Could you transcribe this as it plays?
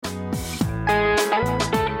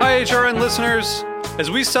HRN listeners.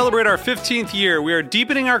 As we celebrate our 15th year, we are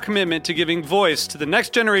deepening our commitment to giving voice to the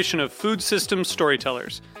next generation of food systems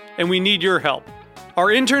storytellers, and we need your help. Our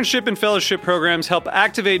internship and fellowship programs help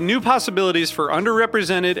activate new possibilities for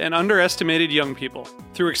underrepresented and underestimated young people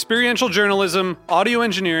through experiential journalism, audio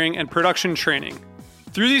engineering, and production training.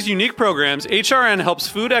 Through these unique programs, HRN helps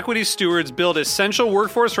food equity stewards build essential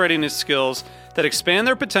workforce readiness skills that expand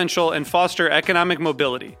their potential and foster economic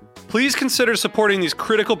mobility. Please consider supporting these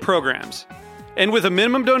critical programs. And with a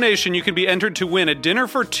minimum donation, you can be entered to win a dinner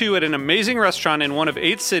for two at an amazing restaurant in one of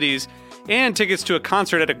 8 cities and tickets to a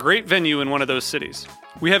concert at a great venue in one of those cities.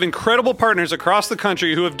 We have incredible partners across the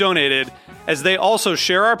country who have donated, as they also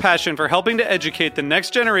share our passion for helping to educate the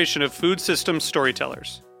next generation of food systems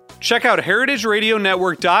storytellers. Check out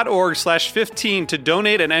heritageradionetwork.org/15 to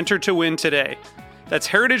donate and enter to win today. That's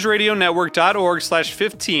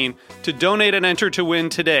heritageradionetwork.org/15 to donate and enter to win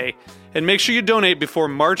today. And make sure you donate before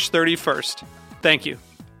March 31st. Thank you.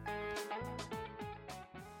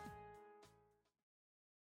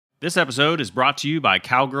 This episode is brought to you by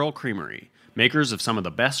Cowgirl Creamery, makers of some of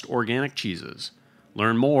the best organic cheeses.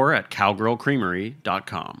 Learn more at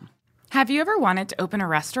cowgirlcreamery.com. Have you ever wanted to open a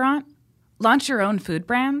restaurant? Launch your own food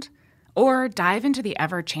brand? Or dive into the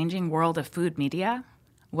ever-changing world of food media?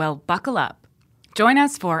 Well, buckle up. Join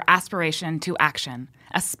us for Aspiration to Action,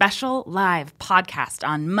 a special live podcast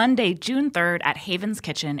on Monday, June 3rd at Haven's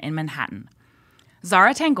Kitchen in Manhattan.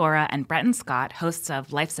 Zara Tangora and Bretton Scott, hosts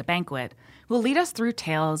of Life's a Banquet, will lead us through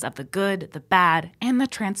tales of the good, the bad, and the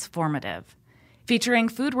transformative. Featuring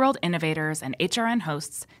food world innovators and HRN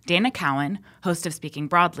hosts Dana Cowan, host of Speaking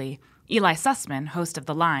Broadly, Eli Sussman, host of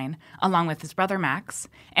The Line, along with his brother Max,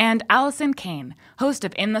 and Allison Kane, host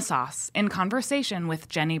of In the Sauce, in conversation with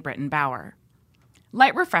Jenny Britton Bauer.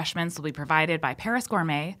 Light refreshments will be provided by Paris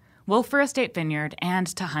Gourmet, Wolfer Estate Vineyard, and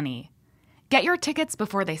Tahani. Get your tickets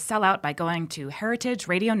before they sell out by going to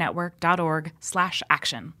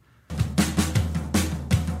heritageradionetwork.org/action.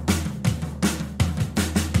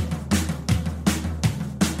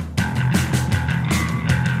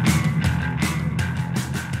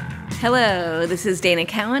 Hello, this is Dana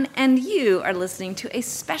Cowan, and you are listening to a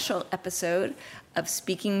special episode of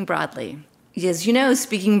Speaking Broadly. As you know,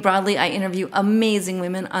 Speaking Broadly, I interview amazing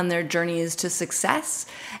women on their journeys to success.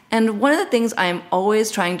 And one of the things I'm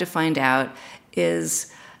always trying to find out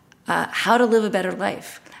is how to live a better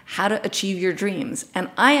life, how to achieve your dreams. And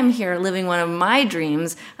I am here living one of my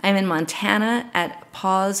dreams. I'm in Montana at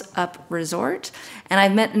Paws Up Resort, and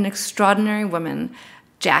I've met an extraordinary woman,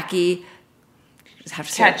 Jackie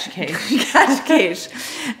Kecskes.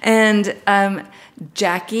 And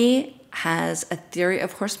Jackie has a theory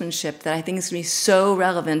of horsemanship that I think is going to be so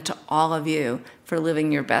relevant to all of you for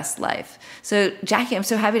living your best life. So, Jackie, I'm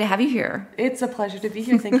so happy to have you here. It's a pleasure to be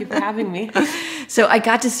here. Thank you for having me. So I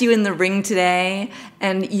got to see you in the ring today,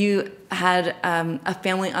 and you had a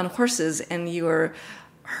family on horses, and you were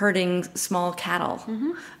herding small cattle.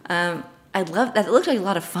 Mm-hmm. I love that. It looked like a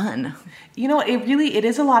lot of fun. You know, it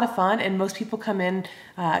is a lot of fun, and most people come in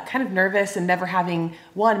kind of nervous and never having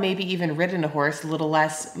maybe even ridden a horse, a little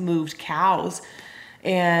less moved cows.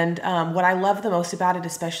 And what I love the most about it,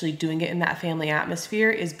 especially doing it in that family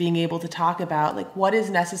atmosphere, is being able to talk about like what is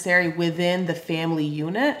necessary within the family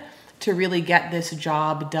unit to really get this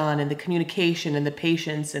job done, and the communication and the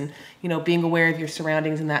patience and, you know, being aware of your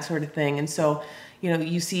surroundings and that sort of thing. And so, you know,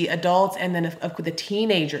 you see adults, and then of the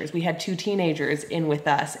teenagers. We had 2 teenagers in with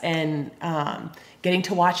us, and getting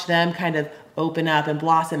to watch them kind of open up and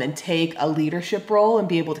blossom and take a leadership role and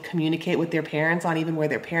be able to communicate with their parents on even where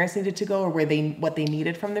their parents needed to go or what they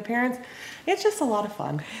needed from their parents. It's just a lot of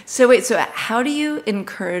fun. So wait, so how do you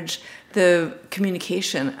encourage the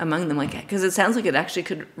communication among them? Like, because it sounds like it actually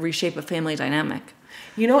could reshape a family dynamic.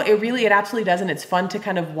 You know, it absolutely does, and it's fun to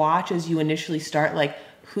kind of watch as you initially start, like,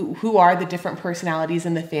 who are the different personalities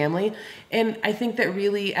in the family. And I think that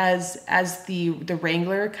really as the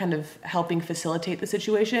wrangler kind of helping facilitate the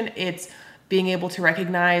situation, it's being able to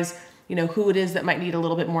recognize, you know, who it is that might need a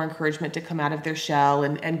little bit more encouragement to come out of their shell,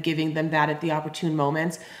 and giving them that at the opportune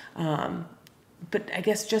moments. But I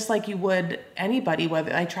guess just like you would anybody,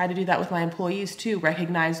 whether I try to do that with my employees too,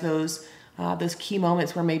 recognize those key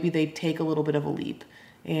moments where maybe they take a little bit of a leap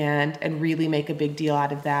and really make a big deal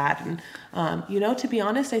out of that. And, you know, to be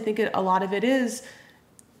honest, I think a lot of it is,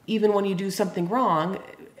 even when you do something wrong,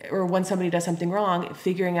 or when somebody does something wrong,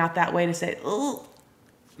 figuring out that way to say, oh,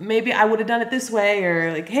 maybe I would have done it this way,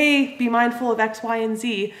 or like, hey, be mindful of X, Y, and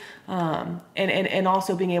Z. And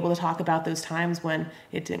also being able to talk about those times when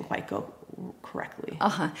it didn't quite go correctly.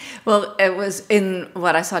 Well, it was in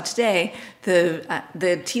what I saw today,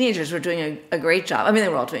 the teenagers were doing a great job. I mean, they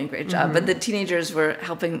were all doing a great job, but the teenagers were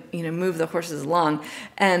helping, move the horses along.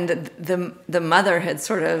 And the mother had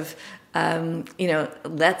sort of,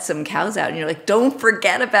 let some cows out, and you're like, don't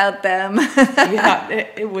forget about them. Yeah,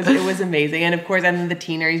 it was amazing. And of course, then the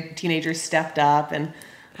teenagers stepped up and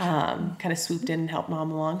kind of swooped in and helped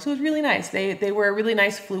mom along. So it was really nice. They were a really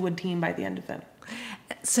nice, fluid team by the end of it.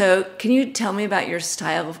 So can you tell me about your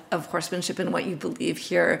style of horsemanship and what you believe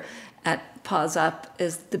here at Paws Up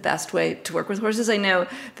is the best way to work with horses? I know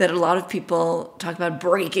that a lot of people talk about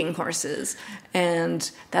breaking horses,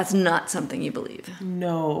 and that's not something you believe.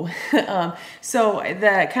 No. So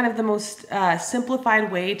the most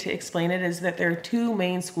simplified way to explain it is that there are two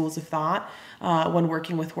main schools of thought when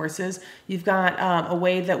working with horses. You've got a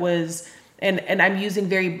way that was, and I'm using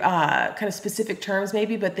very kind of specific terms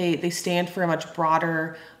maybe, but they stand for a much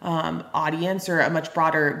broader audience or a much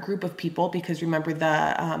broader group of people, because remember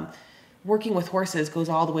the working with horses goes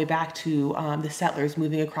all the way back to the settlers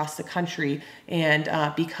moving across the country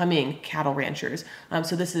and becoming cattle ranchers.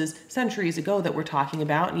 So this is centuries ago that we're talking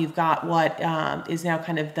about, and you've got what is now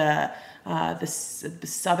kind of the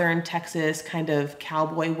southern Texas kind of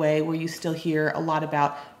cowboy way, where you still hear a lot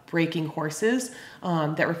about breaking horses.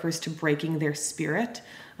 That refers to breaking their spirit.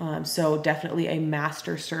 So definitely a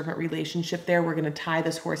master-servant relationship there. We're going to tie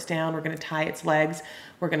this horse down. We're going to tie its legs.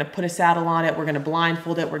 We're going to put a saddle on it. We're going to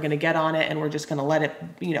blindfold it. We're going to get on it, and we're just going to let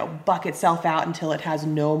it, buck itself out until it has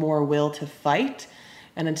no more will to fight,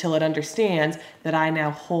 and until it understands that I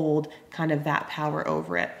now hold kind of that power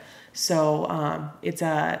over it. So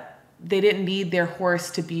they didn't need their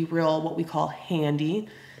horse to be real, what we call handy.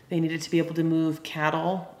 They needed to be able to move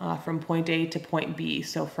cattle from point A to point B.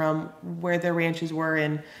 So from where their ranches were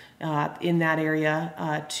in that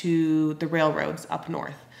area to the railroads up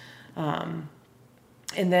north.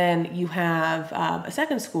 And then you have a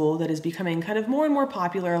second school that is becoming kind of more and more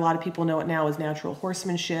popular. A lot of people know it now as natural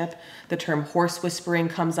horsemanship. The term horse whispering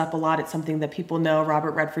comes up a lot. It's something that people know.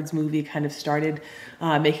 Robert Redford's movie kind of started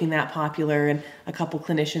making that popular, and a couple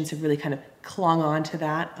clinicians have really kind of clung on to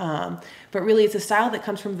that. But really, it's a style that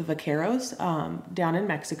comes from the vaqueros down in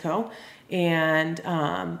Mexico, and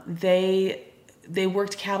they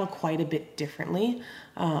worked cattle quite a bit differently,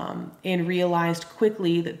 and realized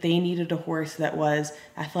quickly that they needed a horse that was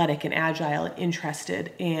athletic and agile and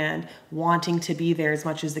interested and wanting to be there as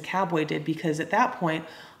much as the cowboy did, because at that point,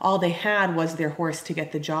 all they had was their horse to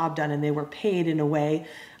get the job done, and they were paid in a way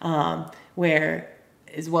where,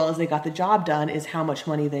 as well as they got the job done, is how much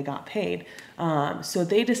money they got paid. So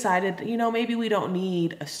they decided, maybe we don't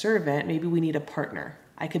need a servant, maybe we need a partner.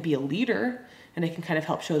 I could be a leader, and I can kind of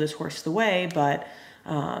help show this horse the way, but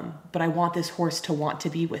I want this horse to want to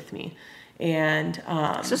be with me. And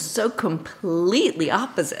it's just so completely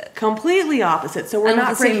opposite. Completely opposite. So we're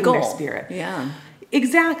not breaking their spirit. Yeah.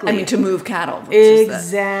 Exactly. I mean, to move cattle.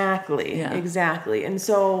 Exactly. And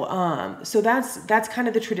so that's kind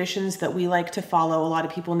of the traditions that we like to follow. A lot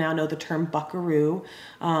of people now know the term buckaroo,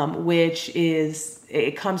 which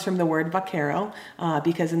it comes from the word vaquero,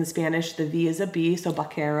 because in the Spanish, the V is a B, so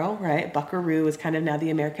vaquero, right? Buckaroo is kind of now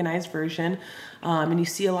the Americanized version. And you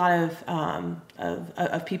see a lot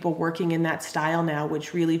of people working in that style now,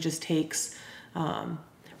 which really just takes,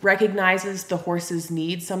 recognizes the horse's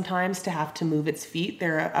need sometimes to have to move its feet.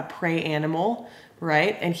 They're a prey animal,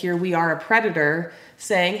 right? And here we are, a predator,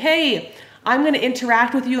 saying, hey, I'm going to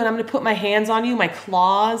interact with you, and I'm going to put my hands on you, my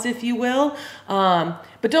claws, if you will.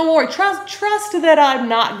 But don't worry, trust that I'm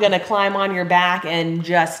not going to climb on your back and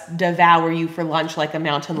just devour you for lunch like a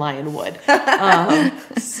mountain lion would.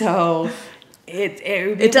 So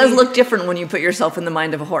it does look different when you put yourself in the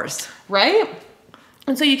mind of a horse. Right?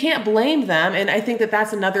 And so you can't blame them. And I think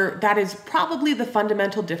that is probably the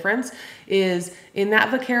fundamental difference, is in that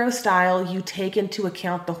vaquero style, you take into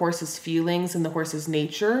account the horse's feelings and the horse's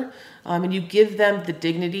nature. And you give them the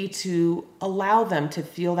dignity to allow them to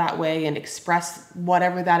feel that way and express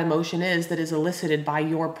whatever that emotion is that is elicited by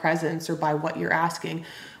your presence or by what you're asking.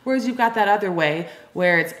 Whereas you've got that other way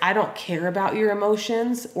where it's, I don't care about your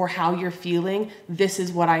emotions or how you're feeling. This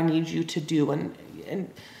is what I need you to do.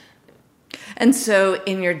 And so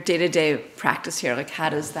in your day-to-day practice here, like, how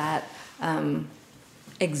does that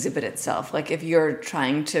exhibit itself? Like, if you're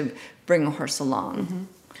trying to bring a horse along?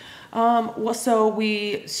 Mm-hmm. So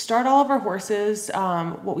we start all of our horses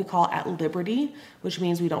what we call at liberty, which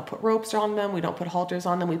means we don't put ropes on them, we don't put halters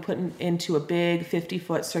on them. We put into a big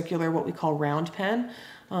 50-foot circular, what we call round pen.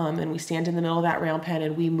 And we stand in the middle of that round pen,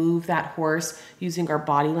 and we move that horse using our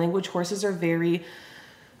body language. Horses are very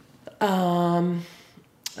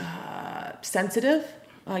sensitive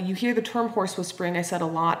You hear the term horse whispering, I said a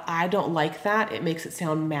lot. I don't like that. It makes it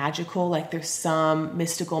sound magical, like there's some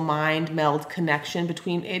mystical mind meld connection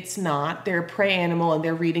between. It's not. They're a prey animal and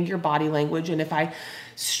they're reading your body language. And if I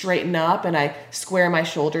straighten up and I square my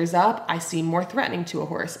shoulders up, I seem more threatening to a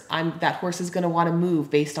horse. That horse is going to want to move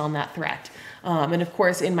based on that threat. And of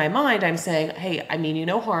course, in my mind, I'm saying, hey, I mean you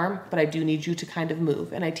no harm, but I do need you to kind of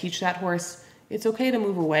move. And I teach that horse, it's okay to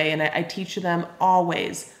move away. And I teach them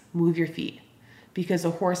always, move your feet. Because a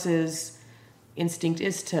horse's instinct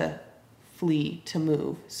is to flee, to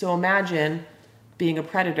move. So imagine being a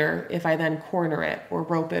predator if I then corner it or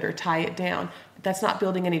rope it or tie it down. That's not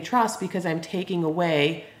building any trust because I'm taking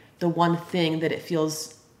away the one thing that it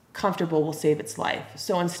feels comfortable will save its life.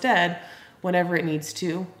 So instead, whenever it needs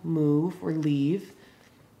to move or leave,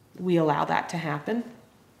 we allow that to happen.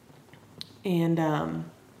 And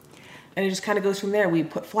it just kind of goes from there. We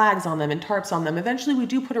put flags on them and tarps on them. Eventually, we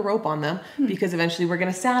do put a rope on them because eventually we're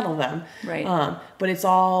going to saddle them. Right. But it's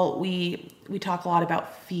all, we talk a lot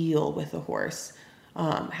about feel with the horse.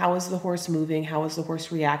 How is the horse moving? How is the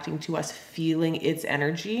horse reacting to us feeling its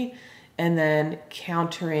energy? And then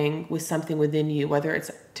countering with something within you, whether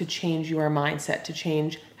it's to change your mindset, to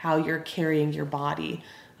change how you're carrying your body,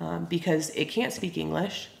 because it can't speak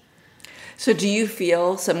English. So do you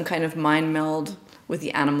feel some kind of mind meld with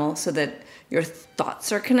the animal so that your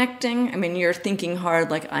thoughts are connecting? I mean, you're thinking hard,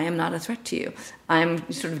 like, I am not a threat to you. I'm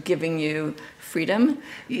sort of giving you freedom.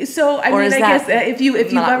 So, I guess if you've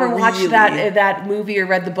ever watched that movie or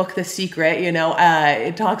read the book, The Secret,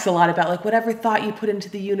 it talks a lot about like whatever thought you put into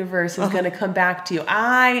the universe is going to come back to you.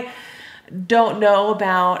 I don't know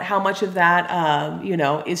about how much of that,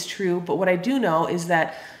 is true. But what I do know is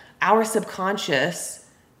that our subconscious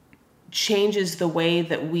changes the way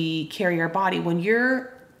that we carry our body. When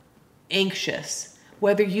you're anxious,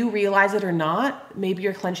 whether you realize it or not, maybe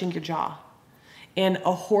you're clenching your jaw. And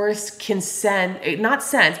a horse can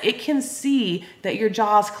it can see that your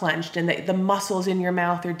jaw's clenched and that the muscles in your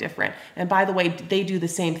mouth are different. And by the way, they do the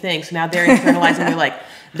same thing. So now they're internalizing, they're like,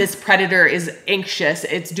 this predator is anxious.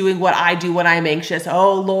 It's doing what I do when I'm anxious.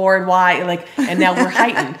 Oh Lord, why? And now we're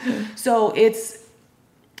heightened. So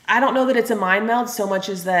I don't know that it's a mind meld so much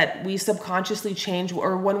as that we subconsciously change,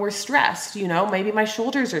 or when we're stressed, maybe my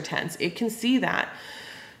shoulders are tense. It can see that.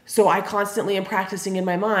 So I constantly am practicing in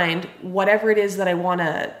my mind, whatever it is that I want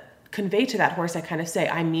to convey to that horse, I kind of say,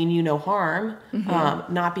 I mean you no harm,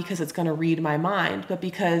 not because it's going to read my mind, but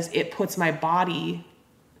because it puts my body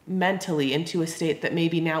mentally into a state that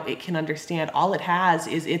maybe now it can understand. All it has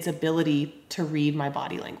is its ability to read my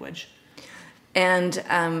body language. And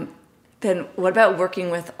then what about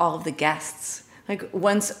working with all of the guests? Like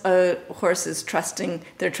once a horse is trusting,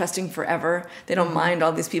 they're trusting forever. They don't mind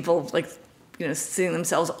all these people sitting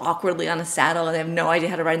themselves awkwardly on a saddle and they have no idea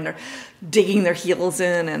how to ride and they're digging their heels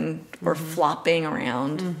in or flopping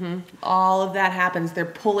around. All of that happens. They're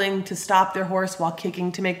pulling to stop their horse while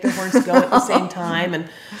kicking to make their horse go at the same time.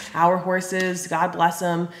 And our horses, God bless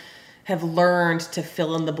them, have learned to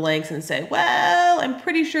fill in the blanks and say, well, I'm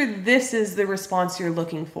pretty sure this is the response you're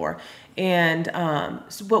looking for. And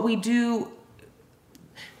so what we do,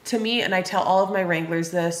 to me, and I tell all of my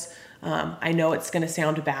wranglers this, I know it's going to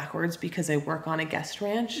sound backwards because I work on a guest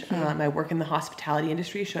ranch. I work in the hospitality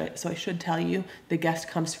industry, so I should tell you the guest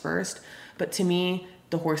comes first. But to me,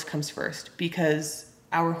 the horse comes first because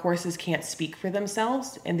our horses can't speak for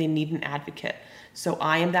themselves and they need an advocate. So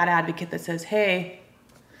I am that advocate that says, hey,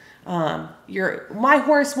 my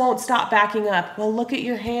horse won't stop backing up. Well, look at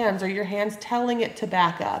your hands. Are your hands telling it to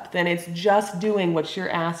back up? Then it's just doing what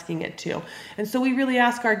you're asking it to. And so we really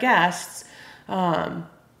ask our guests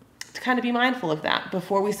to kind of be mindful of that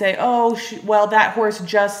before we say, well, that horse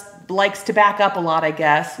just likes to back up a lot, I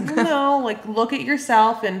guess. No, look at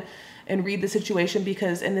yourself and read the situation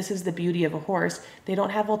because, and this is the beauty of a horse, they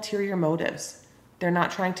don't have ulterior motives. They're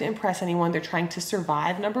not trying to impress anyone. They're trying to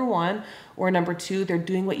survive, number one, or number two, they're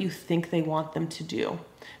doing what you think they want them to do.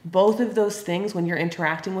 Both of those things, when you're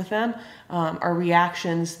interacting with them, are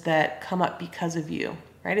reactions that come up because of you,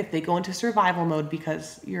 right? If they go into survival mode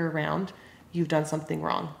because you're around, you've done something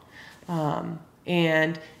wrong.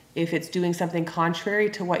 And if it's doing something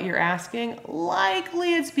contrary to what you're asking,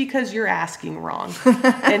 likely it's because you're asking wrong.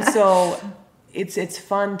 And so it's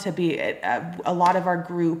fun to be a lot of our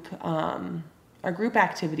group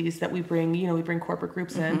activities that we bring, we bring corporate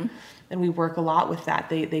groups in and we work a lot with that.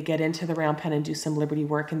 They get into the round pen and do some liberty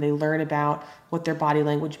work and they learn about what their body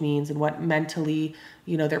language means and what mentally,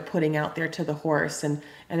 they're putting out there to the horse. And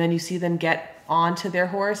then you see them get onto their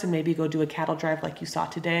horse and maybe go do a cattle drive like you saw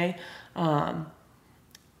today.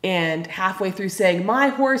 And halfway through saying, my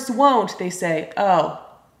horse won't, they say, oh,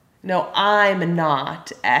 no, I'm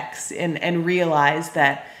not X, and realize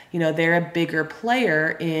that, they're a bigger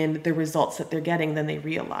player in the results that they're getting than they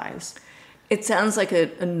realize. It sounds like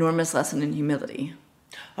an enormous lesson in humility.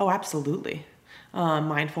 Oh, absolutely.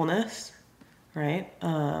 Mindfulness, right?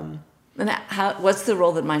 And what's the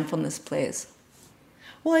role that mindfulness plays?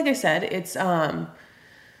 Well, like I said, it's the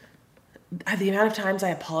amount of times I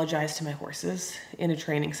apologize to my horses in a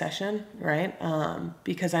training session, right?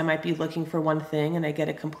 Because I might be looking for one thing and I get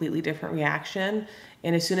a completely different reaction.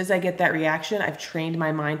 And as soon as I get that reaction, I've trained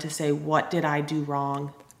my mind to say, what did I do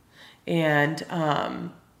wrong? And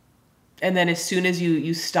then as soon as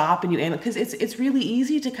you stop and you analyze, because it's really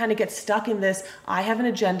easy to kind of get stuck in this, I have an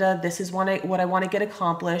agenda, this is what I want to get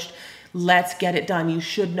accomplished, let's get it done, you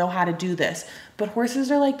should know how to do this. But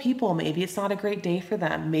horses are like people. Maybe it's not a great day for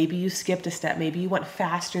them. Maybe you skipped a step. Maybe you went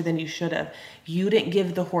faster than you should have. You didn't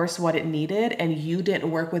give the horse what it needed, and you didn't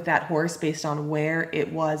work with that horse based on where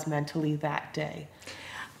it was mentally that day.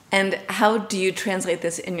 And how do you translate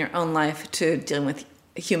this in your own life to dealing with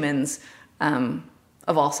humans of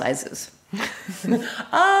all sizes?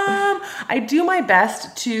 I do my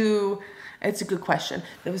best to. It's a good question.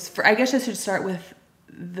 I guess I should start with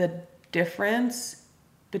the difference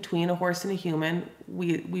between a horse and a human.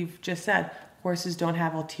 We've just said horses don't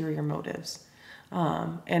have ulterior motives.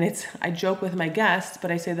 And I joke with my guests,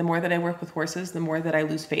 but I say the more that I work with horses, the more that I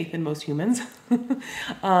lose faith in most humans.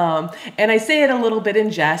 And I say it a little bit in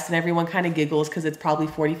jest, and everyone kind of giggles because it's probably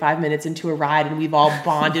 45 minutes into a ride and we've all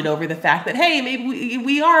bonded over the fact that, hey, maybe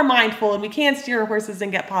we are mindful and we can steer our horses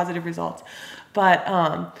and get positive results.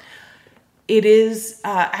 But it is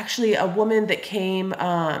actually a woman that came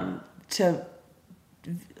to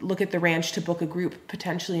look at the ranch to book a group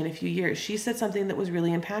potentially in a few years. She said something that was really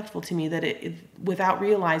impactful to me, that it without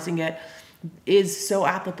realizing it, is so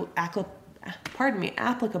applicable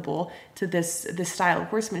to this style of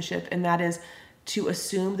horsemanship, and that is to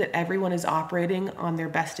assume that everyone is operating on their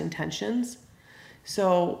best intentions.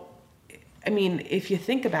 So, I mean, if you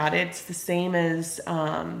think about it, it's the same as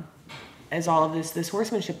all of this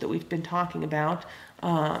horsemanship that we've been talking about,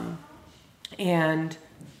 and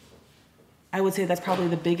I would say that's probably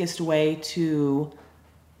the biggest way to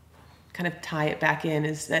kind of tie it back in,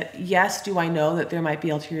 is that, yes, do I know that there might be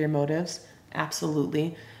ulterior motives?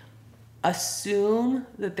 Absolutely. Assume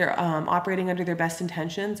that they're operating under their best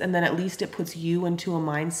intentions, and then at least it puts you into a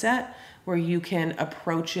mindset where you can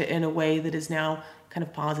approach it in a way that is now kind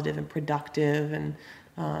of positive and productive, and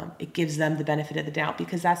it gives them the benefit of the doubt,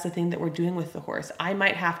 because that's the thing that we're doing with the horse. I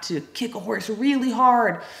might have to kick a horse really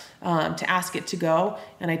hard to ask it to go,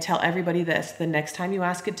 and I tell everybody this: the next time you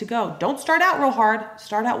ask it to go, don't start out real hard,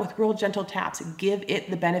 start out with real gentle taps. Give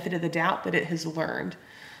it the benefit of the doubt that it has learned.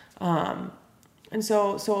 And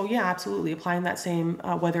so yeah, absolutely applying that same,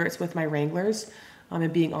 whether it's with my wranglers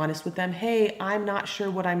and being honest with them. Hey, I'm not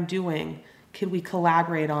sure what I'm doing. Can we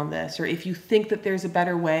collaborate on this? Or if you think that there's a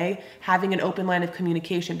better way, having an open line of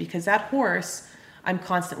communication, because that horse, I'm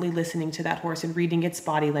constantly listening to that horse and reading its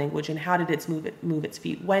body language, and how did it move its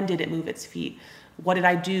feet? When did it move its feet? What did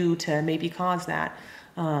I do to maybe cause that?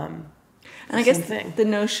 And I guess the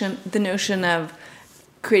notion of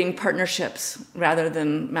creating partnerships rather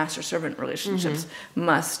than master-servant relationships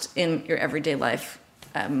must, in your everyday life,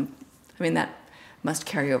 that must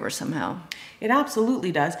carry over somehow. It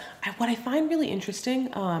absolutely does. What I find really interesting,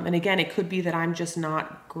 and again, it could be that I'm just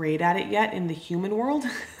not great at it yet in the human world.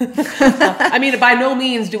 By no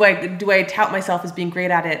means do I tout myself as being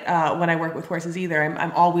great at it when I work with horses either.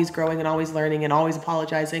 I'm always growing and always learning and always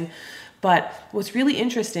apologizing. But what's really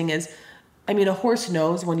interesting is, a horse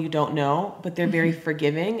knows when you don't know, but they're very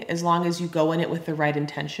forgiving as long as you go in it with the right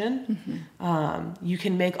intention. You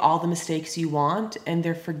can make all the mistakes you want, and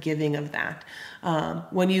they're forgiving of that.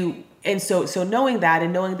 So knowing that,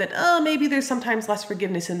 and knowing that, maybe there's sometimes less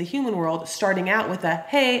forgiveness in the human world, starting out with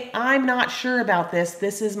hey, I'm not sure about this.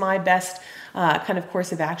 This is my best kind of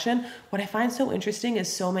course of action. What I find so interesting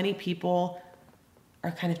is so many people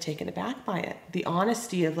are kind of taken aback by it. The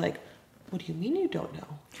honesty of what do you mean you don't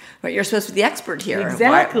know? Right, you're supposed to be the expert here.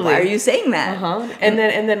 Exactly. Why are you saying that? And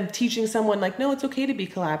then teaching someone no, it's okay to be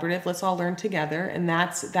collaborative. Let's all learn together. And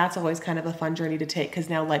that's always kind of a fun journey to take, because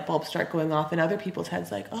now light bulbs start going off in other people's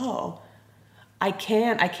heads. I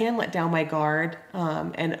can let down my guard.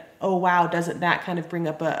 And oh wow, doesn't that kind of bring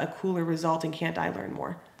up a cooler result? And can't I learn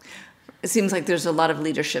more? It seems like there's a lot of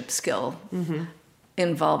leadership skill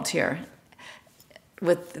involved here.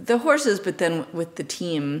 With the horses, but then with the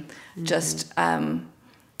team, just a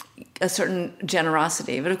certain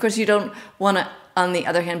generosity. But of course, you don't want to on the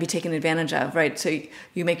other hand, be taken advantage of, right? So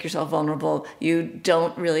you make yourself vulnerable. You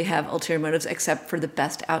don't really have ulterior motives except for the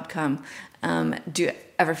best outcome. Do you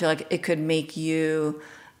ever feel like it could make you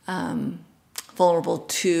vulnerable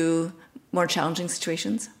to more challenging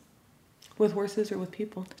situations? With horses or with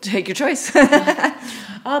people? Take your choice.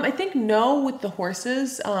 I think no with the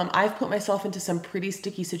horses. I've put myself into some pretty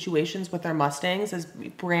sticky situations with our Mustangs as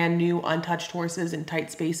brand new, untouched horses in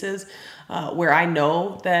tight spaces where I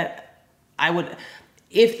know that I would,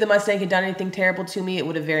 if the Mustang had done anything terrible to me, it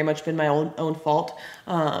would have very much been my own fault.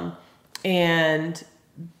 And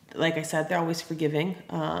like I said, they're always forgiving.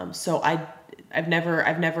 So I've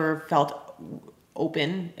never felt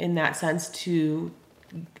open in that sense to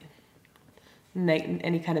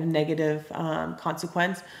any kind of negative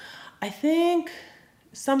consequence. I think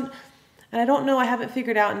and I don't know, I haven't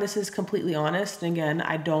figured out, and this is completely honest, and again,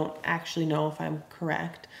 I don't actually know if I'm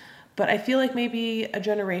correct, but I feel like maybe a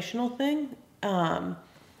generational thing. I'm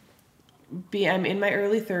in my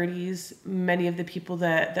early 30s. Many of the people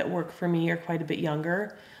that work for me are quite a bit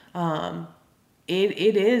younger.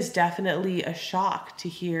 It is definitely a shock to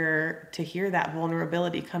hear that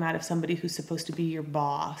vulnerability come out of somebody who's supposed to be your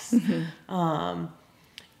boss. Mm-hmm.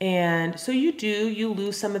 And so you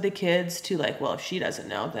lose some of the kids to like, well, if she doesn't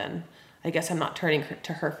know, then I guess I'm not turning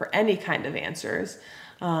to her for any kind of answers.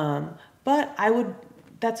 But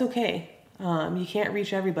that's okay. You can't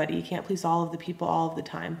reach everybody. You can't please all of the people all of the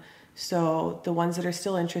time. So the ones that are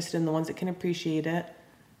still interested and the ones that can appreciate it,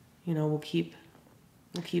 we'll keep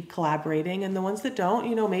collaborating, and the ones that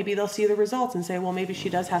don't, maybe they'll see the results and say, well, maybe she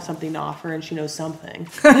does have something to offer and she knows something.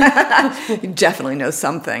 You definitely know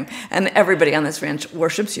something. And everybody on this ranch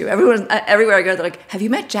worships you. Everywhere I go, they're like, have you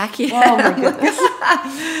met Jackie? Oh my goodness.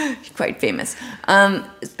 Quite famous.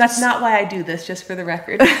 That's not why I do this, just for the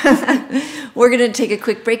record. We're going to take a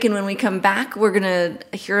quick break, and when we come back, we're going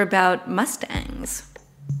to hear about Mustangs.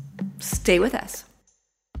 Stay with us.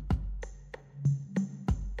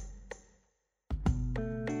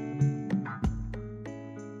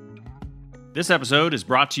 This episode is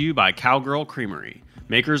brought to you by Cowgirl Creamery,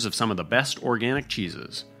 makers of some of the best organic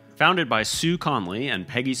cheeses. Founded by Sue Conley and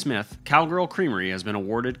Peggy Smith, Cowgirl Creamery has been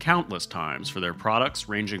awarded countless times for their products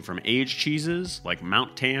ranging from aged cheeses like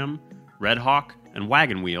Mount Tam, Red Hawk, and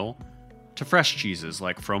Wagon Wheel, to fresh cheeses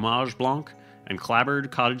like Fromage Blanc and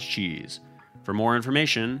Clabbered Cottage Cheese. For more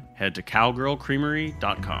information, head to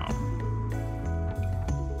cowgirlcreamery.com.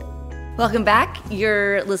 Welcome back.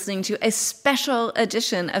 You're listening to a special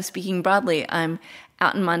edition of Speaking Broadly. I'm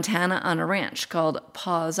out in Montana on a ranch called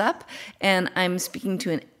Paws Up, and I'm speaking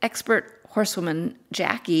to an expert horsewoman,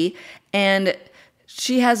 Jackie, and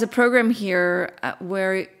she has a program here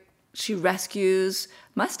where she rescues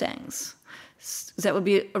Mustangs. Is that would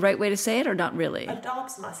be a right way to say it, or not really?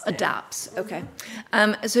 Adopts Mustangs. Adopts, okay.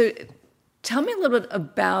 So tell me a little bit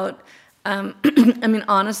about,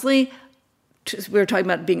 honestly, we were talking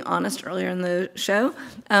about being honest earlier in the show.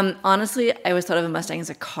 Honestly, I always thought of a Mustang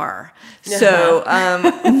as a car. So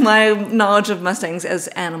my knowledge of Mustangs as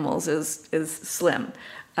animals is slim.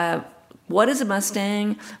 What is a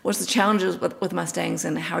Mustang? What's the challenges with Mustangs,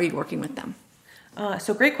 and how are you working with them?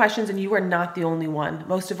 So great questions, and you are not the only one.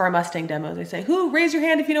 Most of our Mustang demos, they say, raise your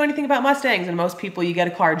hand if you know anything about Mustangs? And most people, you get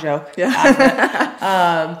a car joke.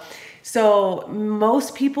 Yeah. So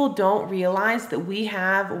most people don't realize that we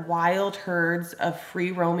have wild herds of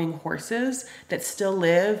free-roaming horses that still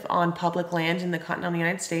live on public land in the continental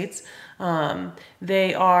United States.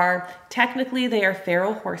 They are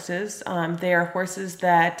feral horses. They are horses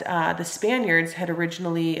that the Spaniards had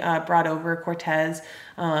originally brought over, Cortez,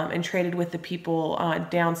 and traded with the people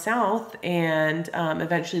down south, and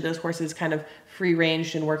eventually those horses kind of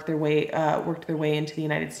free-ranged and worked their way into the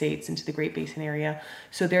United States, into the Great Basin area.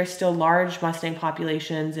 So there's still large Mustang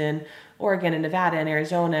populations in Oregon and Nevada and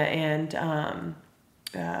Arizona, and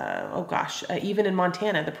even in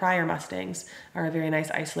Montana, the Pryor Mustangs are a very nice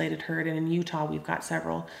isolated herd, and in Utah we've got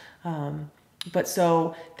several. But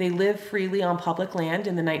so they live freely on public land.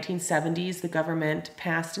 In the 1970s, the government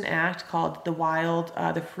passed an act called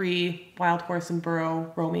the Free Wild Horse and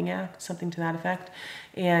Burro Roaming Act, something to that effect,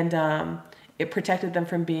 and it protected them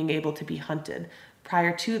from being able to be hunted.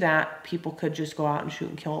 Prior to that, people could just go out and shoot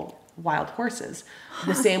and kill wild horses,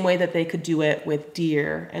 the same way that they could do it with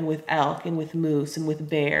deer and with elk and with moose and with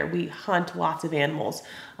bear. We hunt lots of animals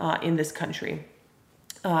in this country.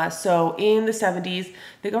 So in the 70s,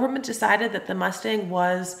 the government decided that the Mustang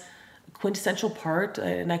was a quintessential part,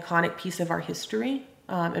 an iconic piece of our history.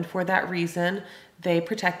 And for that reason, they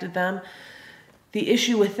protected them. The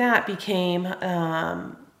issue with that became,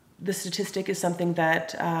 the statistic is something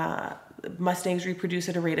that Mustangs reproduce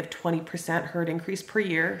at a rate of 20% herd increase per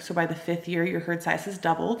year. So by the 5th year, your herd size has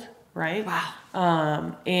doubled, right?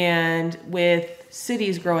 Wow. And with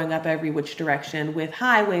cities growing up every which direction, with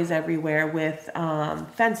highways everywhere, with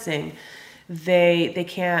fencing, they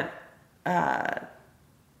can't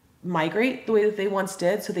migrate the way that they once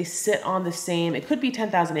did. So they sit on the same, it could be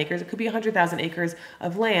 10,000 acres, it could be 100,000 acres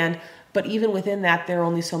of land, but even within that, there are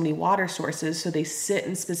only so many water sources. So they sit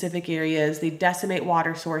in specific areas, they decimate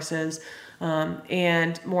water sources.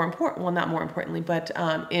 And more important, well, not more importantly, but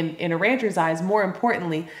in a rancher's eyes, more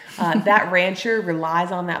importantly, that rancher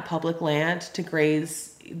relies on that public land to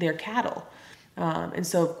graze their cattle. And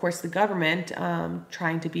so, of course, the government,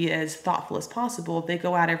 trying to be as thoughtful as possible, they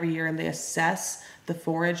go out every year and they assess the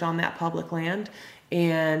forage on that public land,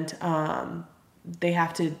 and they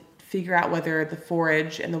have to figure out whether the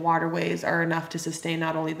forage and the waterways are enough to sustain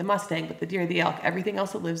not only the Mustang, but the deer, the elk, everything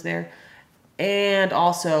else that lives there, and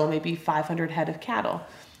also maybe 500 head of cattle.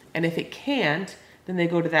 And if it can't, then they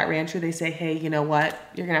go to that rancher, they say, hey, you know what,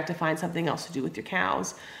 you're going to have to find something else to do with your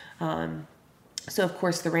cows. So, of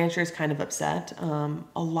course, the rancher is kind of upset. A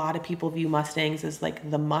lot of people view Mustangs as like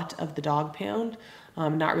the mutt of the dog pound.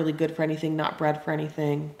 Not really good for anything, not bred for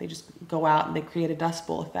anything. They just go out and they create a Dust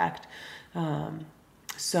Bowl effect.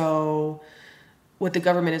 So what the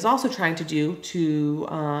government is also trying to do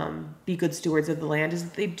to be good stewards of the land is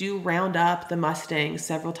that they do round up the Mustangs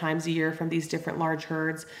several times a year from these different large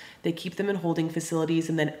herds. They keep them in holding facilities,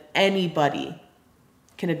 and then anybody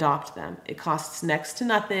can adopt them. It costs next to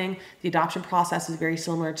nothing. The adoption process is very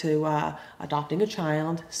similar to adopting a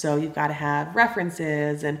child. So you've got to have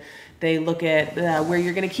references, and they look at where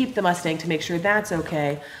you're going to keep the Mustang to make sure that's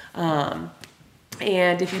okay.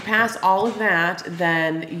 And if you pass all of that,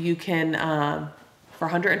 then you can, for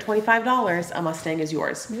 $125, a Mustang is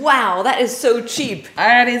yours. Wow, that is so cheap.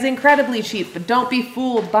 That is incredibly cheap, but don't be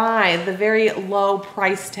fooled by the very low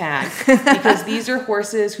price tag, because these are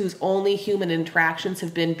horses whose only human interactions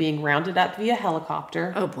have been being rounded up via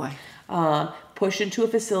helicopter. Oh boy. Pushed into a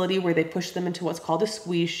facility where they push them into what's called a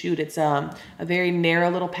squeeze chute. It's a very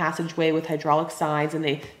narrow little passageway with hydraulic sides, and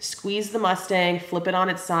they squeeze the Mustang, flip it on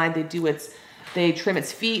its side. They trim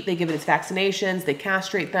its feet, they give it its vaccinations, they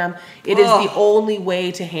castrate them. It is the only way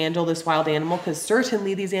to handle this wild animal, because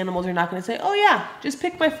certainly these animals are not going to say, oh yeah, just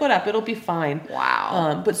pick my foot up, it'll be fine.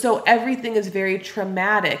 Wow. But so everything is very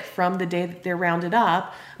traumatic from the day that they're rounded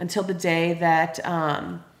up until the day that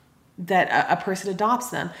a person adopts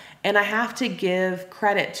them. And I have to give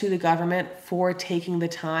credit to the government for taking the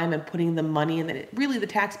time and putting the money and really the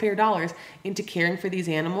taxpayer dollars into caring for these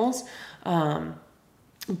animals.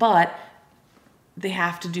 But they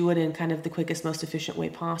have to do it in kind of the quickest, most efficient way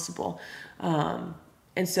possible.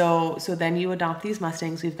 And so then you adopt these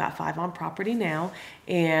Mustangs. We've got 5 on property now,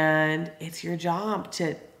 and it's your job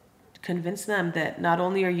to convince them that not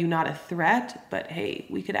only are you not a threat, but hey,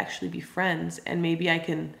 we could actually be friends, and maybe I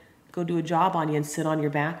can go do a job on you and sit on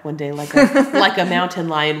your back one day like a mountain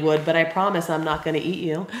lion would, but I promise I'm not going to eat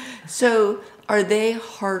you. So are they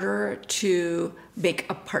harder to make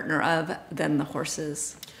a partner of than the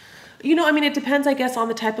horses? You know, I mean, it depends, I guess, on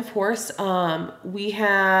the type of horse. We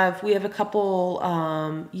have a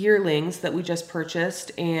couple yearlings that we just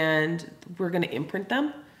purchased, and we're going to imprint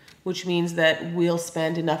them, which means that we'll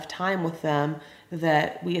spend enough time with them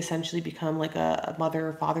that we essentially become like a mother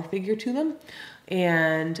or father figure to them.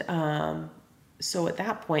 And so at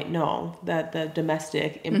that point, no, that the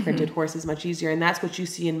domestic imprinted horse is much easier. And that's what you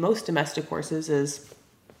see in most domestic horses, is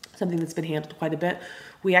something that's been handled quite a bit.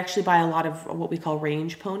 We actually buy a lot of what we call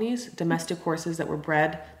range ponies, domestic horses that were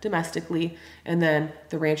bred domestically, and then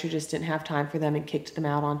the rancher just didn't have time for them and kicked them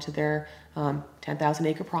out onto their 10,000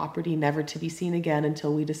 acre property, never to be seen again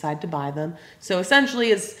until we decide to buy them. So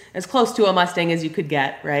essentially as close to a Mustang as you could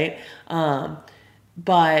get, right?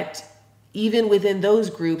 But even within those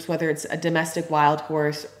groups, whether it's a domestic wild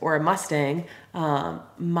horse or a Mustang,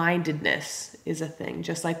 mindedness is a thing.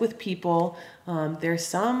 Just like with people, there's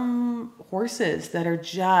some horses that are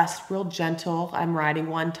just real gentle. I'm riding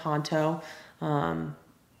one, Tonto.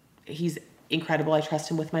 He's incredible. I trust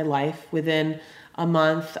him with my life. Within a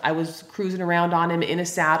month, I was cruising around on him in a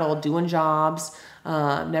saddle, doing jobs.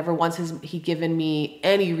 Never once has he given me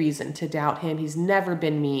any reason to doubt him. He's never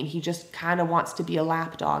been mean. He just kind of wants to be a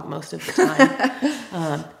lap dog most of the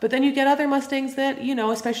time. But then you get other Mustangs that, you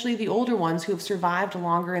know, especially the older ones who have survived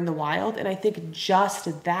longer in the wild. And I think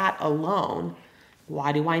just that alone,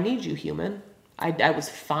 why do I need you, human? I was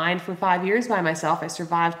fine for 5 years by myself. I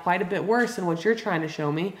survived quite a bit worse than what you're trying to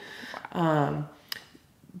show me.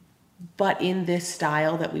 But in this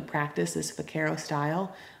style that we practice, this vaquero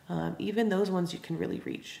style, even those ones you can really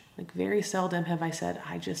reach. Like very seldom have I said,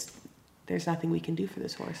 there's nothing we can do for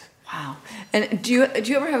this horse. Wow. And do you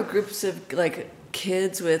ever have groups of like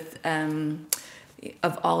kids with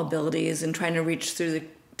of all abilities and trying to reach through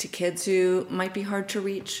to kids who might be hard to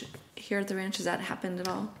reach here at the ranch? Has that happened at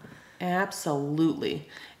all? Absolutely.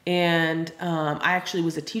 And I actually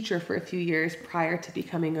was a teacher for a few years prior to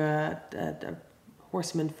becoming a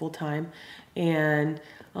horseman full time. And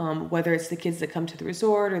whether it's the kids that come to the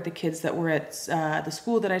resort or the kids that were at the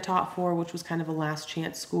school that I taught for, which was kind of a last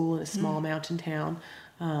chance school in a small mountain town.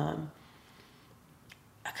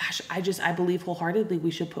 I believe wholeheartedly we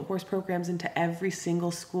should put horse programs into every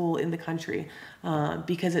single school in the country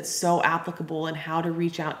because it's so applicable in how to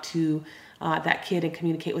reach out to that kid and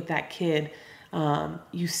communicate with that kid.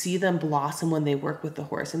 You see them blossom when they work with the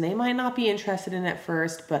horse, and they might not be interested in it at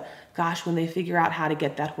first, but gosh, when they figure out how to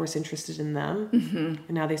get that horse interested in them, and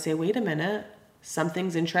now they say, wait a minute,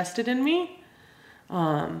 something's interested in me.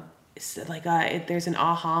 It's like there's an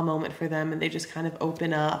aha moment for them, and they just kind of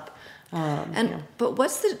open up. But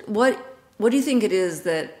what do you think it is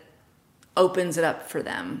that opens it up for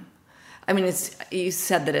them? I mean, you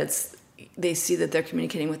said that they see that they're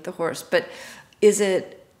communicating with the horse, but is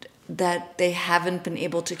it that they haven't been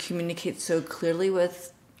able to communicate so clearly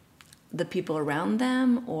with the people around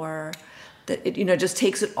them, or that it just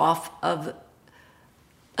takes it off of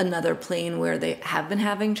another plane where they have been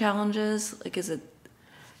having challenges? Like, is it?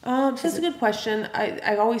 That's a good question.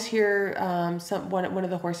 I always hear one of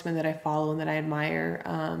the horsemen that I follow and that I admire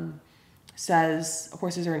says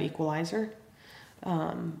horses are an equalizer.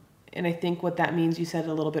 And I think what that means, you said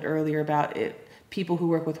a little bit earlier about it, people who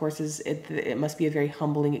work with horses, it must be a very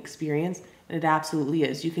humbling experience. And it absolutely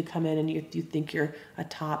is. You could come in and you think you're a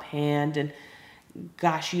top hand, and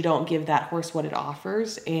gosh, you don't give that horse what it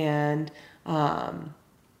offers, and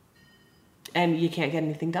you can't get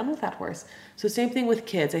anything done with that horse. So same thing with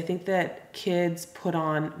kids. I think that kids put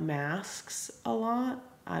on masks a lot.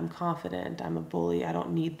 I'm confident, I'm a bully, I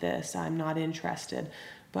don't need this, I'm not interested.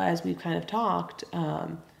 But as we've kind of talked,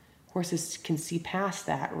 horses can see past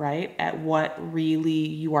that, right? At what really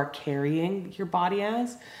you are carrying your body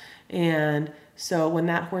as. And so when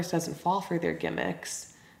that horse doesn't fall for their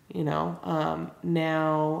gimmicks,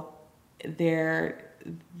 now they're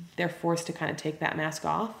forced to kind of take that mask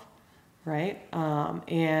off. Right.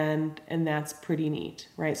 And that's pretty neat.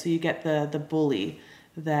 Right. So you get the bully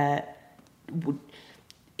that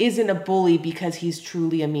isn't a bully because he's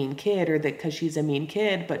truly a mean kid, or that because she's a mean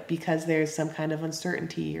kid, but because there's some kind of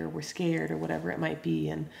uncertainty, or we're scared, or whatever it might be.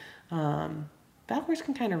 And that horse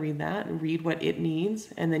can kind of read that and read what it needs.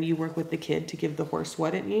 And then you work with the kid to give the horse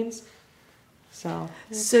what it needs. So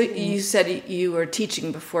you said you were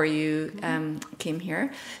teaching before you came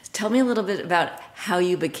here. Tell me a little bit about how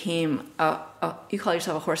you became you call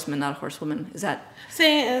yourself a horseman, not a horsewoman. Is that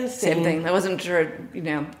same thing? I wasn't sure,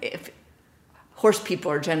 if horse people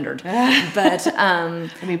are gendered, but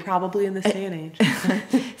probably in this day and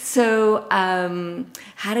age. So,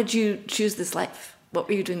 how did you choose this life? What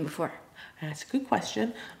were you doing before? That's a good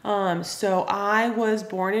question. So I was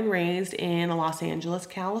born and raised in Los Angeles,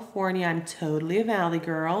 California. I'm totally a valley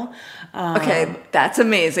girl. Okay, that's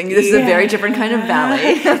amazing. This is a very different kind of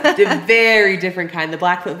valley. A very different kind. The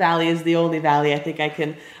Blackfoot Valley is the only valley I think I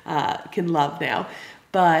can love now.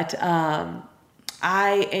 But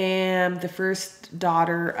I am the first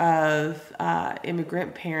daughter of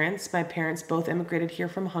immigrant parents. My parents both immigrated here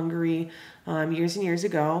from Hungary years and years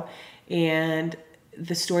ago. And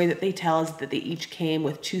the story that they tell is that they each came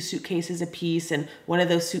with 2 suitcases apiece, and one of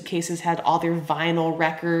those suitcases had all their vinyl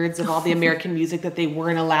records of all the American music that they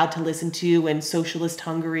weren't allowed to listen to in socialist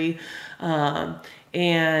Hungary.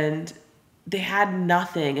 And they had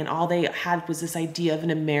nothing, and all they had was this idea of an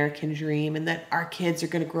American dream, and that our kids are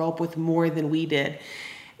going to grow up with more than we did.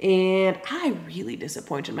 And I really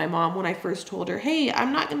disappointed my mom when I first told her, hey,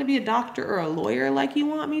 I'm not going to be a doctor or a lawyer like you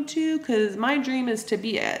want me to, because my dream is to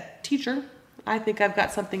be a teacher. I think I've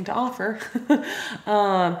got something to offer.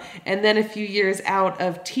 And then a few years out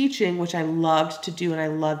of teaching, which I loved to do and I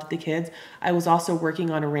loved the kids, I was also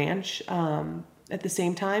working on a ranch at the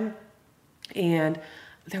same time. And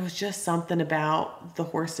there was just something about the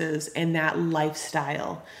horses and that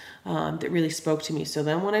lifestyle that really spoke to me. So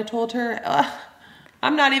then when I told her,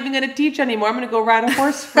 I'm not even going to teach anymore, I'm going to go ride a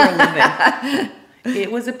horse for a living.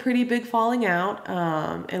 It was a pretty big falling out,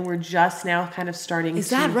 and we're just now kind of starting.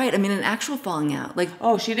 Is that right? I mean, an actual falling out, like.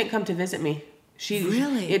 Oh, she didn't come to visit me.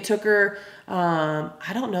 Really? It took her.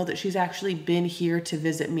 I don't know that she's actually been here to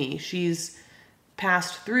visit me. She's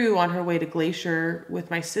passed through on her way to Glacier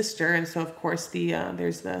with my sister, and so of course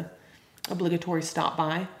there's the obligatory stop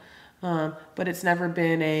by. But it's never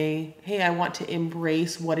been hey, I want to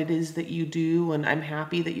embrace what it is that you do, and I'm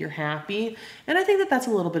happy that you're happy. And I think that that's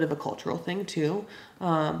a little bit of a cultural thing too.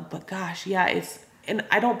 But gosh, yeah, and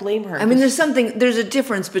I don't blame her. I mean, there's a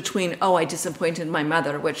difference between, I disappointed my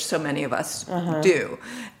mother, which so many of us do.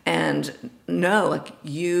 And no, like,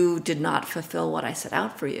 you did not fulfill what I set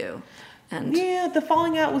out for you. And yeah, the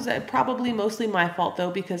falling out was probably mostly my fault,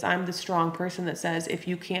 though, because I'm the strong person that says, if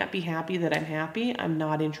you can't be happy that I'm happy, I'm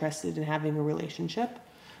not interested in having a relationship.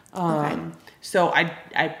 So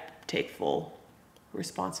I take full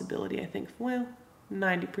responsibility, I think. Well,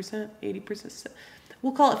 90%, 80%.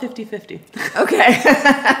 We'll call it 50-50. Okay.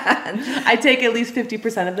 I take at least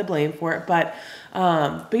 50% of the blame for it. But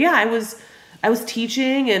yeah, I was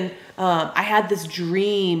teaching, and I had this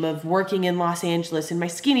dream of working in Los Angeles in my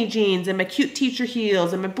skinny jeans and my cute teacher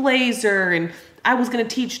heels and my blazer. And I was going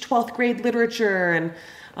to teach 12th grade literature and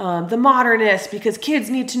the modernists, because kids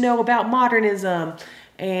need to know about modernism.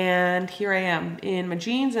 And here I am in my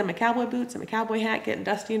jeans and my cowboy boots and my cowboy hat, getting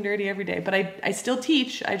dusty and dirty every day. But I still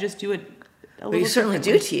teach. I just do it a little. You certainly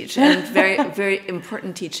do teach, and very, very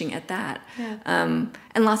important teaching at that. Yeah.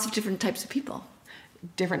 And lots of different types of people.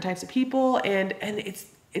 Different types of people, and it's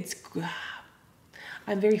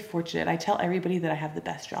I'm very fortunate. I tell everybody that I have the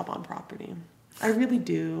best job on property. I really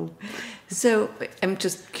do. So I'm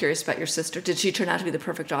just curious about your sister. Did she turn out to be the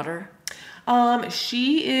perfect daughter?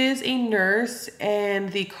 She is a nurse in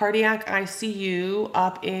the cardiac ICU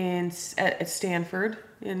up at Stanford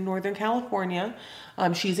in Northern California.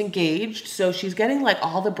 She's engaged, so she's getting like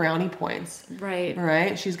all the brownie points.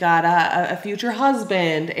 Right. She's got a future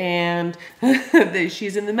husband, and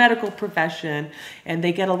she's in the medical profession, and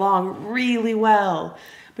they get along really well.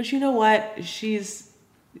 But you know what? She's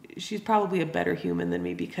probably a better human than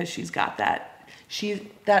me, because she's got that. She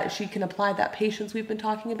can apply that patience we've been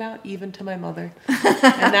talking about even to my mother.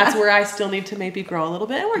 And that's where I still need to maybe grow a little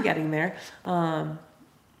bit, and we're getting there.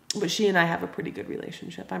 But she and I have a pretty good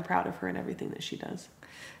relationship. I'm proud of her and everything that she does.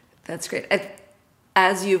 That's great.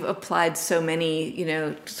 As you've applied so many,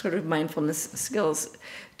 sort of mindfulness skills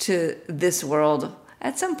to this world,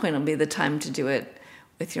 at some point it'll be the time to do it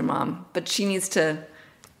with your mom. But she needs to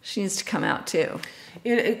come out too.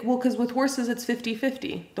 Well, because with horses, it's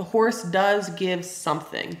 50-50. The horse does give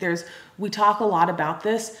something. We talk a lot about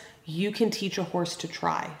this. You can teach a horse to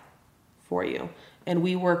try for you. And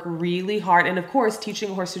we work really hard. And of course,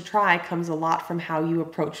 teaching a horse to try comes a lot from how you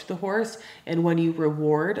approach the horse, and when you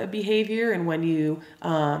reward a behavior, and when you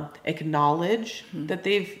acknowledge that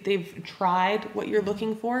they've tried what you're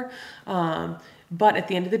looking for. But at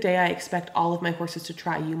the end of the day, I expect all of my horses to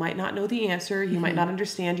try. You might not know the answer. You might not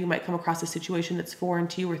understand. You might come across a situation that's foreign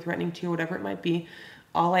to you or threatening to you, or whatever it might be.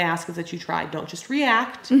 All I ask is that you try. Don't just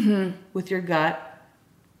react with your gut.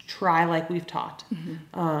 Try like we've taught.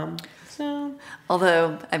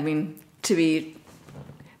 Although, I mean, to be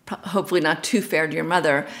hopefully not too fair to your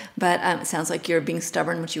mother, but it sounds like you're being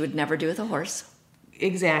stubborn, which you would never do with a horse.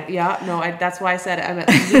 Exactly. Yeah. No, that's why I said I'm at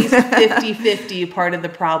least 50-50 part of the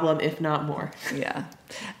problem, if not more. Yeah.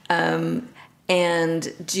 And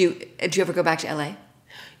do you ever go back to LA?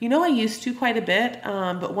 I used to quite a bit.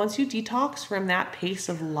 But once you detox from that pace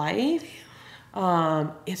of life,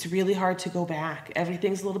 it's really hard to go back.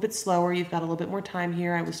 Everything's a little bit slower. You've got a little bit more time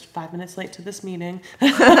here. I was 5 minutes late to this meeting.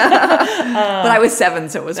 But I was 7,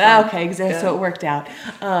 so it was fine. Okay, exactly. Yeah. So it worked out.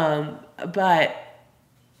 But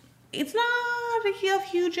it's not of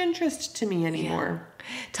huge interest to me anymore. Yeah.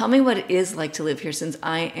 Tell me what it is like to live here, since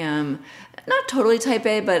I am not totally type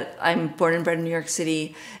A, but I'm born and bred in New York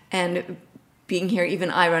City, and being here, even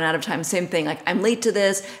I run out of time. Same thing, like I'm late to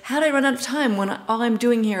this. How did I run out of time when all I'm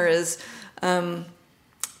doing here is learning,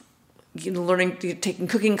 taking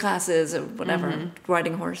cooking classes or whatever,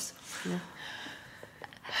 riding horse? Yeah.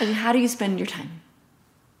 And how do you spend your time?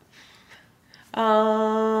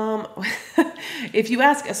 If you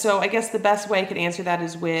ask, so I guess the best way I could answer that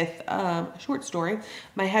is with a short story.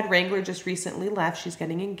 My head wrangler just recently left. She's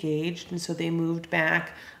getting engaged, and so they moved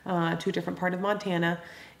back to a different part of Montana.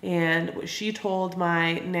 And what she told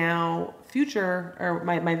my now future, or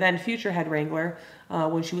my then future head wrangler,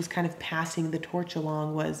 when she was kind of passing the torch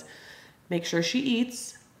along, was make sure she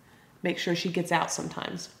eats, make sure she gets out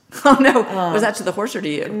sometimes. Oh no! Was that to the horse or to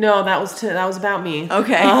you? No, that was about me.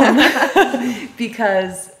 Okay.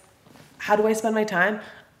 Because how do I spend my time?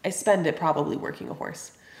 I spend it probably working a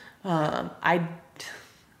horse. I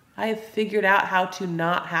have figured out how to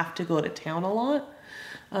not have to go to town a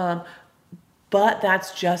lot. But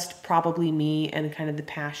that's just probably me and kind of the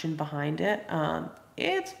passion behind it.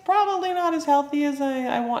 It's probably not as healthy as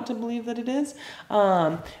I want to believe that it is.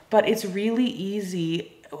 But it's really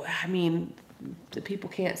easy. I mean, the people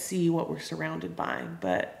can't see what we're surrounded by,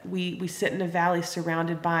 but we sit in a valley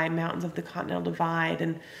surrounded by mountains of the Continental Divide,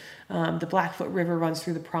 and the Blackfoot River runs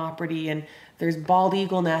through the property, and there's bald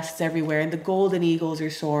eagle nests everywhere, and the golden eagles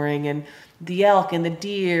are soaring, and the elk and the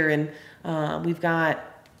deer, and we've got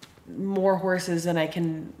more horses than I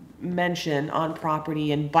can mention on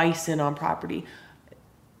property, and bison on property.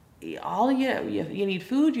 All you need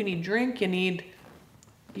food, you need drink, you need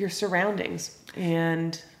your surroundings,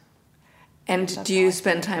 and do you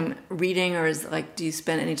spend time reading, or do you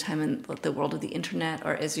spend any time in the world of the internet,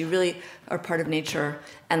 or as you really are part of nature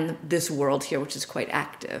and this world here, which is quite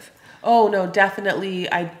active? Oh no,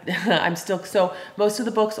 definitely. I'm still, so most of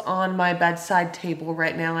the books on my bedside table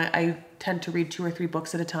right now, I tend to read 2 or 3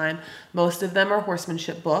 books at a time. Most of them are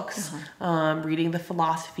horsemanship books, reading the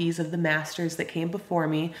philosophies of the masters that came before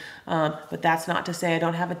me. But that's not to say I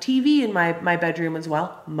don't have a TV in my bedroom as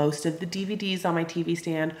well. Most of the DVDs on my TV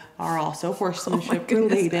stand are also horsemanship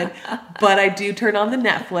related, but I do turn on the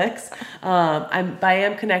Netflix. I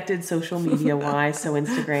am connected social media wise, so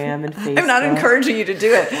Instagram and Facebook. I'm not encouraging you to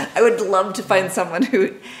do it. I would love to find someone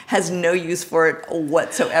who has no use for it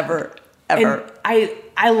whatsoever. Ever. And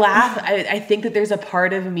I laugh. I think that there's a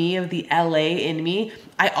part of me, of the LA in me.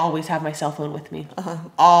 I always have my cell phone with me.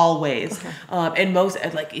 Always. And most,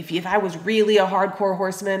 like, if I was really a hardcore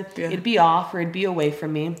horseman, it'd be off or it'd be away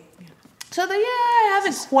from me. So I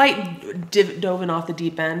haven't quite dove off the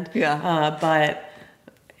deep end. But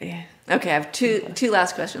yeah. Okay, I have two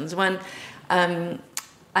last questions. One, I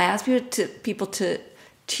asked people to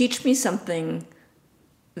teach me something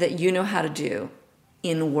that you know how to do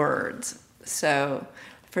in words. So,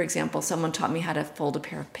 for example, someone taught me how to fold a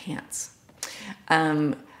pair of pants.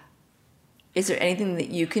 Is there anything that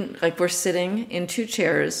you can, like, we're sitting in 2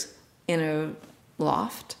 chairs in a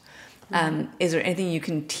loft. Is there anything you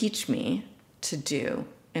can teach me to do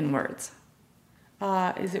in words?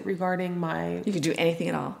 Is it regarding my... You could do anything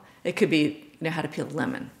at all. It could be, how to peel a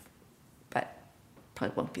lemon, but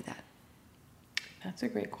probably won't be that. That's a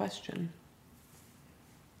great question.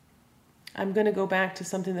 I'm going to go back to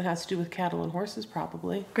something that has to do with cattle and horses,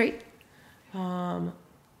 probably. Great.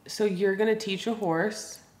 So you're going to teach a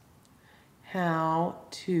horse how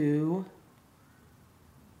to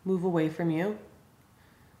move away from you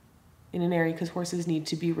in an area, because horses need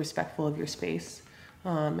to be respectful of your space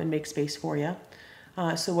and make space for you.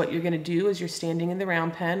 So what you're going to do is you're standing in the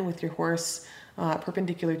round pen with your horse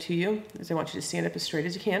perpendicular to you. I want you to stand up as straight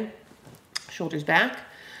as you can, shoulders back.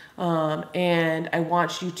 And I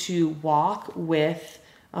want you to walk with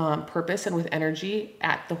purpose and with energy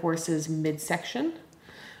at the horse's midsection.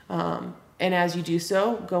 And as you do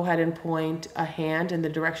so, go ahead and point a hand in the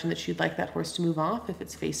direction that you'd like that horse to move off. If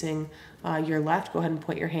it's facing your left, go ahead and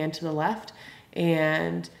point your hand to the left.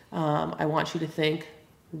 And I want you to think,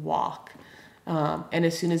 walk. And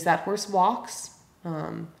as soon as that horse walks,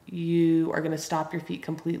 you are going to stop your feet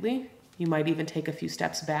completely. You might even take a few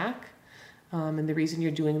steps back. And the reason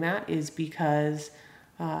you're doing that is because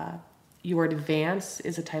your advance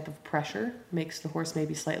is a type of pressure, makes the horse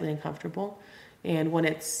maybe slightly uncomfortable. And when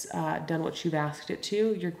it's done what you've asked it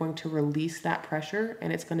to, you're going to release that pressure,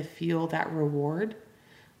 and it's going to feel that reward.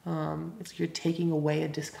 You're taking away a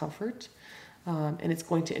discomfort, and it's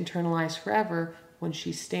going to internalize forever when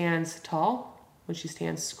she stands tall, when she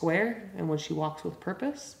stands square, and when she walks with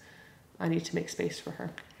purpose. I need to make space for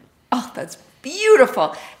her. Oh, that's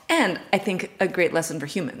beautiful. And I think a great lesson for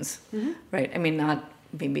humans, right? I mean, not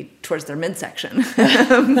maybe towards their midsection,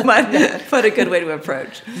 but a good way to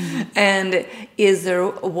approach. And is there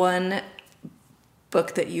one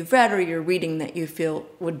book that you've read or you're reading that you feel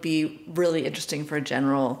would be really interesting for a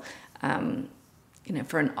general,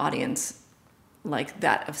 for an audience like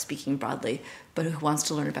that of Speaking Broadly, but who wants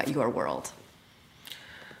to learn about your world?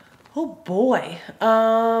 Oh boy.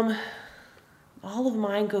 All of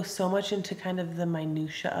mine go so much into kind of the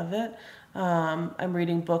minutia of it. I'm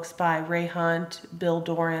reading books by Ray Hunt, Bill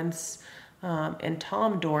Dorrance, and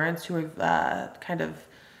Tom Dorrance, who are kind of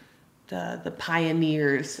the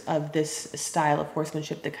pioneers of this style of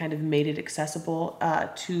horsemanship that kind of made it accessible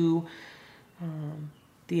to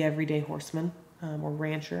the everyday horseman or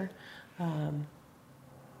rancher.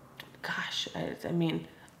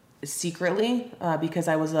 Secretly, because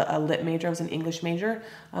I was a lit major, I was an English major.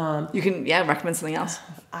 You can, recommend something else.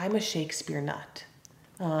 I'm a Shakespeare nut.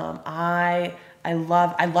 I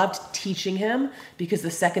loved teaching him, because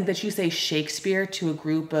the second that you say Shakespeare to a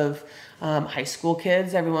group of high school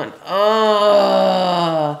kids, everyone,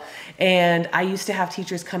 oh. And I used to have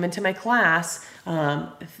teachers come into my class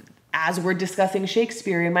as we're discussing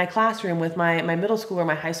Shakespeare in my classroom with my middle school or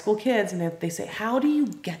my high school kids, and they say, how do you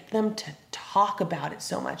get them to talk talk about it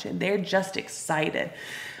so much, and they're just excited.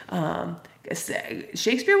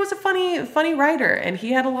 Shakespeare was a funny writer, and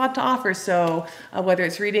he had a lot to offer. So whether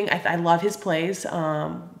it's reading, I love his plays.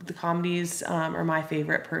 The comedies are my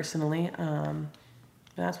favorite personally.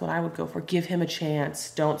 That's what I would go for. Give him a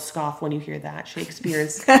chance. Don't scoff when you hear that.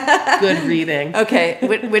 Shakespeare's good reading. Okay,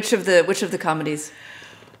 which of the comedies?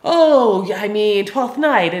 Oh, I mean, Twelfth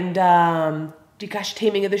Night and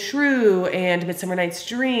Taming of the Shrew and Midsummer Night's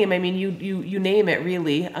Dream. I mean, you name it,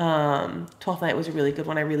 really. Twelfth Night was a really good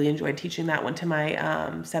one. I really enjoyed teaching that one to my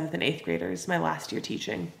 7th and 8th graders, my last year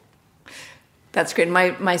teaching. That's great.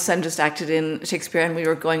 My son just acted in Shakespeare, and we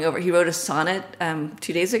were going over. He wrote a sonnet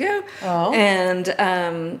 2 days ago, and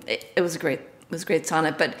it was a great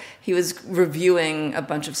sonnet. But he was reviewing a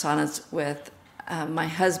bunch of sonnets with my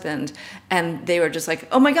husband, and they were just like,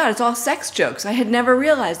 "Oh my God, it's all sex jokes! I had never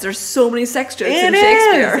realized there's so many sex jokes in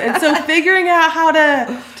Shakespeare." And so figuring out how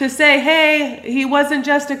to say, "Hey, he wasn't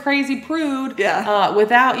just a crazy prude,"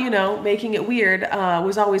 without making it weird,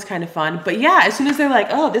 was always kind of fun. But yeah, as soon as they're like,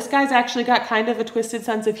 "Oh, this guy's actually got kind of a twisted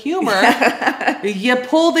sense of humor," you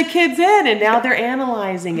pull the kids in, and now they're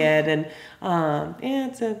analyzing it, and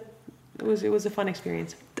it was a fun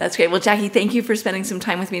experience. That's great. Well, Jackie, thank you for spending some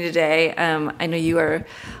time with me today. I know you are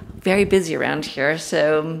very busy around here,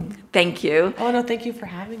 so thank you. Oh, no, thank you for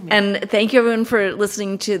having me. And thank you, everyone, for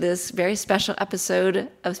listening to this very special episode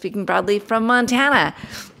of Speaking Broadly from Montana.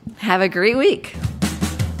 Have a great week.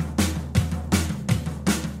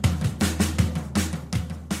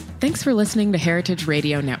 Thanks for listening to Heritage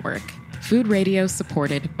Radio Network, food radio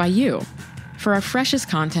supported by you. For our freshest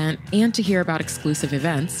content and to hear about exclusive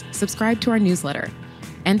events, subscribe to our newsletter.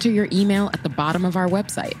 Enter your email at the bottom of our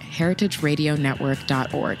website,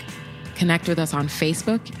 heritageradionetwork.org. Connect with us on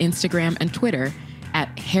Facebook, Instagram, and Twitter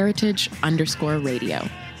at heritage_radio.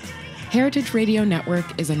 Heritage Radio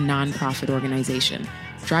Network is a nonprofit organization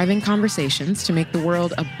driving conversations to make the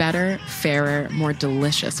world a better, fairer, more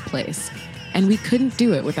delicious place. And we couldn't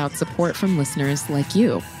do it without support from listeners like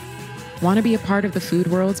you. Want to be a part of the food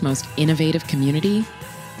world's most innovative community?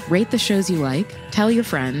 Rate the shows you like, tell your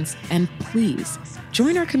friends, and please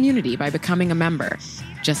join our community by becoming a member.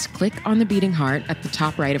 Just click on the beating heart at the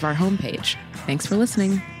top right of our homepage. Thanks for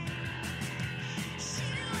listening.